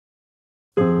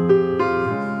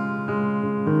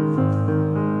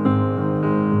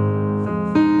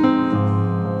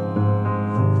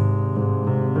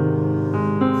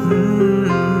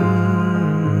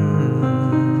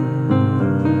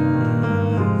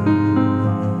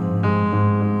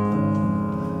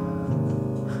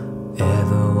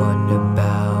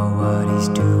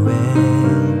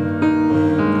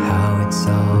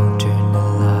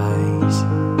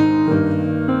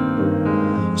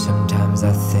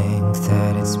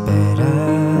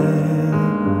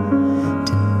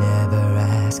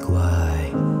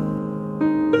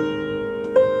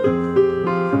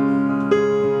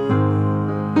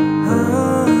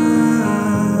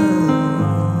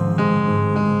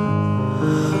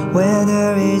Where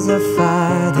there is a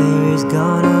fire, there is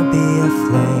gonna be a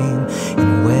flame.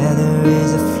 And where there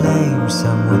is a flame,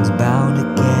 someone's bound to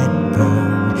get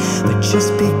burned. But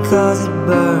just because it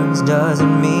burns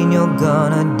doesn't mean you're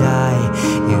gonna die.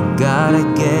 You gotta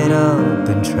get up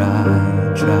and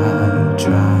try, try,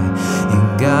 try. You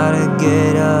gotta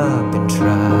get up and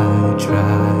try,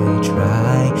 try,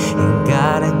 try. You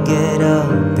gotta get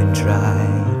up and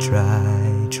try,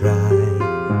 try, try.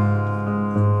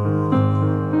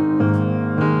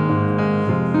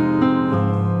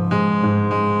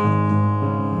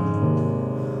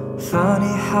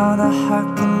 Funny how the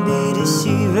heart can be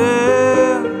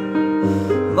deceiving,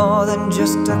 more than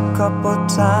just a couple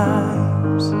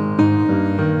times.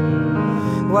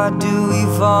 Why do we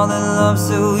fall in love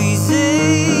so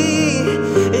easy,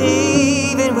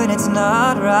 even when it's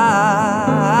not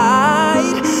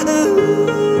right?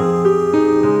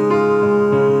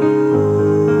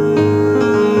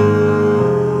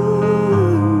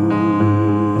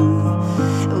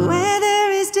 Where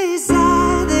there is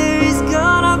desire, there is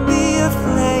gonna be a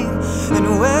flame.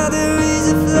 And where there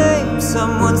is a flame,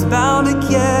 someone's bound to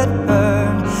get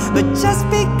burned. But just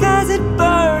because it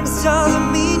burns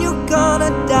doesn't mean you're gonna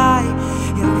die.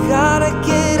 You gotta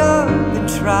get up and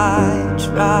try,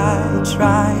 try,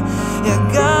 try. You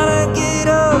gotta get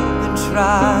up and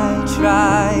try,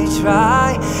 try,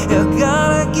 try. You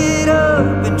gotta get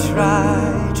up and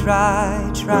try, try,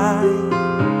 try.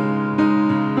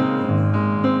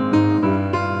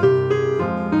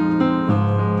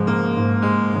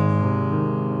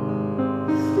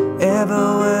 Ever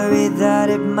worry that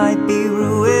it might be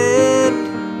ruined?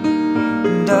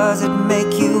 Does it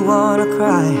make you wanna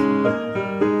cry?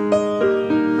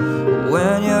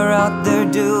 When you're out there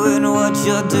doing what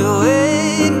you're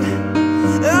doing,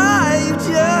 are you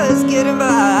just getting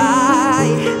by?